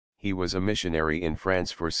He was a missionary in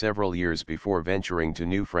France for several years before venturing to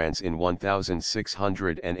New France in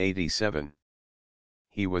 1687.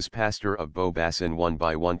 He was pastor of Beaubassin 1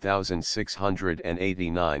 by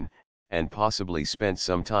 1689, and possibly spent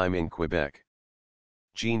some time in Quebec.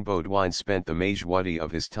 Jean Baudoin spent the majority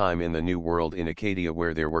of his time in the New World in Acadia,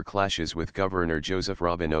 where there were clashes with Governor Joseph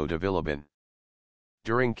Robineau de Villebon.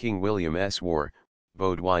 During King William's War,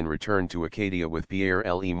 Baudoin returned to Acadia with Pierre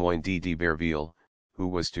Le Moyne d'Iberville, who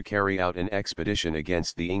was to carry out an expedition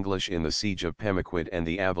against the English in the siege of Pemaquid and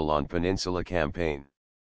the Avalon Peninsula campaign.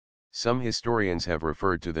 Some historians have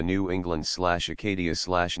referred to the New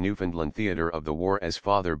England/Acadia/Newfoundland theater of the war as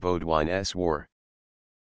Father Baudoin's War,